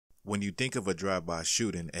When you think of a drive-by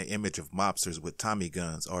shooting, an image of mobsters with Tommy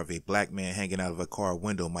guns or of a black man hanging out of a car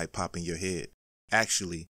window might pop in your head.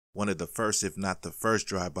 Actually, one of the first, if not the first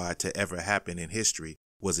drive-by to ever happen in history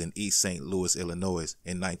was in East St. Louis, Illinois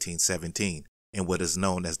in 1917, in what is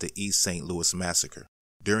known as the East St. Louis Massacre.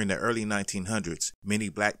 During the early 1900s, many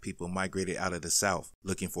black people migrated out of the South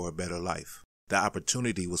looking for a better life. The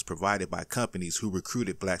opportunity was provided by companies who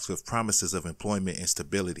recruited blacks with promises of employment and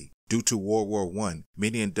stability. Due to World War I,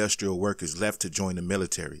 many industrial workers left to join the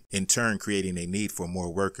military, in turn creating a need for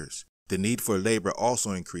more workers. The need for labor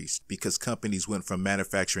also increased because companies went from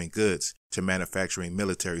manufacturing goods to manufacturing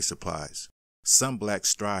military supplies. Some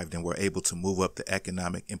blacks thrived and were able to move up the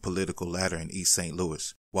economic and political ladder in East St.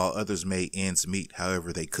 Louis, while others made ends meet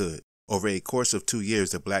however they could. Over a course of 2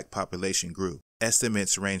 years, the black population grew.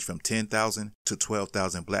 Estimates range from 10,000 to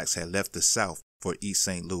 12,000 blacks had left the South for East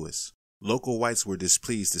St. Louis. Local whites were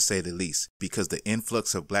displeased to say the least because the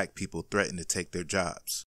influx of black people threatened to take their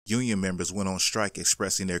jobs. Union members went on strike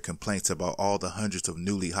expressing their complaints about all the hundreds of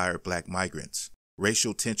newly hired black migrants.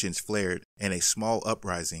 Racial tensions flared and a small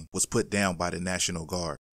uprising was put down by the National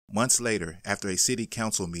Guard. Months later, after a city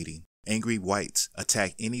council meeting, angry whites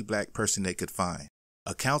attacked any black person they could find.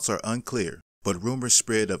 Accounts are unclear, but rumors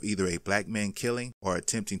spread of either a black man killing or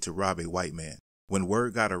attempting to rob a white man. When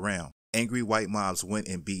word got around, angry white mobs went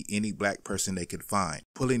and beat any black person they could find,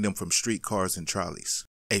 pulling them from streetcars and trolleys.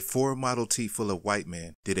 A Ford Model T full of white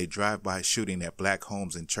men did a drive-by shooting at black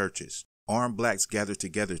homes and churches. Armed blacks gathered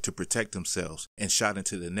together to protect themselves and shot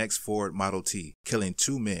into the next Ford Model T, killing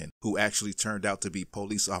 2 men who actually turned out to be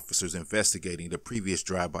police officers investigating the previous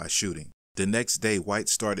drive-by shooting. The next day,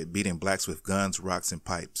 whites started beating blacks with guns, rocks, and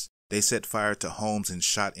pipes. They set fire to homes and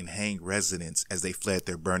shot and hanged residents as they fled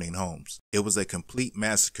their burning homes. It was a complete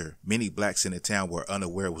massacre. Many blacks in the town were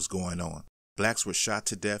unaware what was going on. Blacks were shot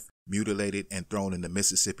to death, mutilated, and thrown in the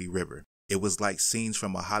Mississippi River. It was like scenes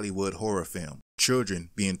from a Hollywood horror film.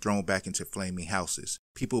 Children being thrown back into flaming houses.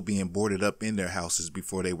 People being boarded up in their houses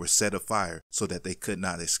before they were set afire so that they could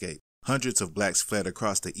not escape. Hundreds of blacks fled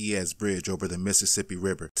across the Eaz Bridge over the Mississippi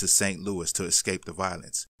River to St. Louis to escape the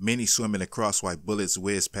violence. Many swimming across while bullets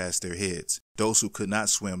whizzed past their heads. Those who could not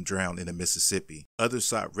swim drowned in the Mississippi. Others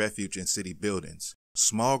sought refuge in city buildings.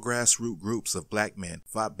 Small grassroots groups of black men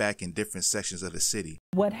fought back in different sections of the city.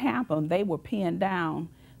 What happened, they were pinned down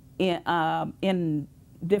in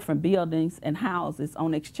different buildings and houses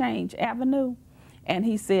on Exchange Avenue. And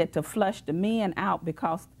he said to flush the men out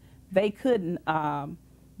because they couldn't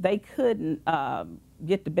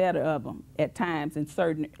get the better of them at times in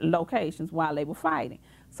certain locations while they were fighting.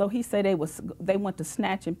 So he said they went to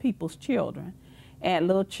snatching people's children and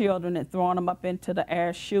little children and throwing them up into the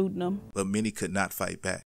air, shooting them. But many could not fight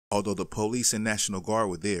back. Although the police and National Guard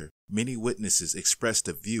were there, many witnesses expressed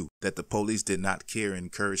the view that the police did not care and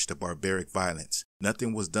encourage the barbaric violence.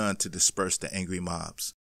 Nothing was done to disperse the angry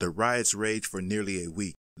mobs. The riots raged for nearly a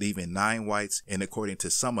week, leaving 9 whites and, according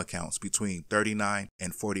to some accounts, between 39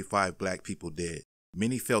 and 45 black people dead.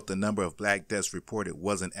 Many felt the number of black deaths reported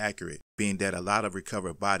wasn't accurate, being that a lot of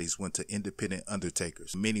recovered bodies went to independent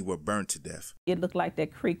undertakers. Many were burned to death. It looked like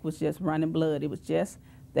that creek was just running blood. It was just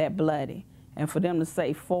that bloody. And for them to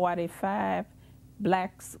say 45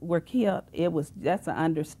 blacks were killed, that's an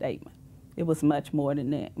understatement. It was much more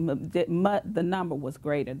than that. The number was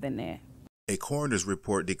greater than that. A coroner's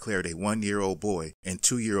report declared a 1-year-old boy and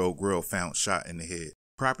 2-year-old girl found shot in the head.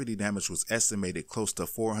 Property damage was estimated close to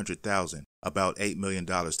 $400,000, about $8 million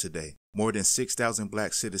today. More than 6,000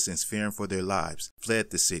 black citizens fearing for their lives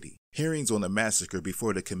fled the city. Hearings on the massacre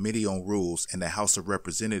before the Committee on Rules and the House of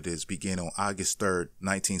Representatives began on August 3,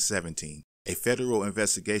 1917. A federal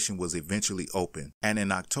investigation was eventually opened, and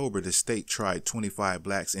in October the state tried 25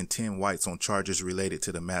 blacks and 10 whites on charges related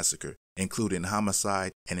to the massacre, including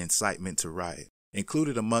homicide and incitement to riot.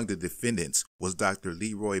 Included among the defendants was Dr.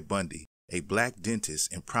 Leroy Bundy, a black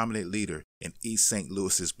dentist and prominent leader in East St.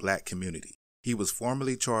 Louis's black community. He was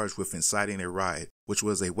formally charged with inciting a riot, which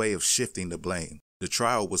was a way of shifting the blame. The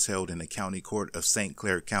trial was held in the County Court of St.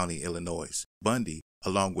 Clair County, Illinois. Bundy,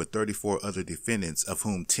 along with 34 other defendants, of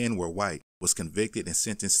whom 10 were white, was convicted and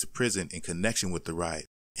sentenced to prison in connection with the riot.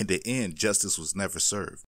 In the end, justice was never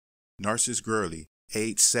served. Narcissus Gurley,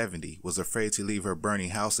 age 70, was afraid to leave her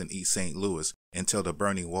burning house in East St. Louis until the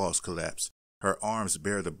burning walls collapsed. Her arms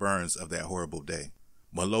bear the burns of that horrible day.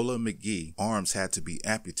 Malola McGee's arms had to be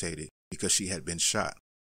amputated because she had been shot.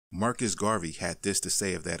 Marcus Garvey had this to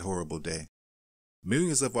say of that horrible day.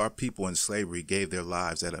 Millions of our people in slavery gave their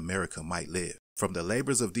lives that America might live. From the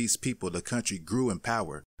labors of these people, the country grew in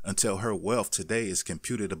power until her wealth today is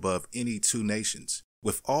computed above any 2 nations.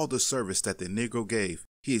 With all the service that the Negro gave,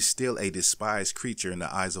 he is still a despised creature in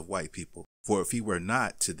the eyes of white people. For if he were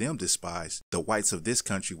not to them despised, the whites of this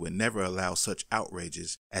country would never allow such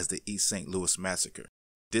outrages as the East St. Louis Massacre.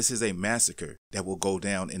 This is a massacre that will go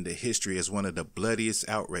down into history as one of the bloodiest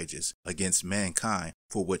outrages against mankind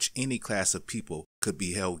for which any class of people could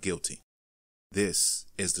be held guilty. This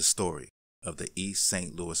is the story of the East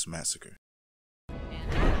St. Louis Massacre.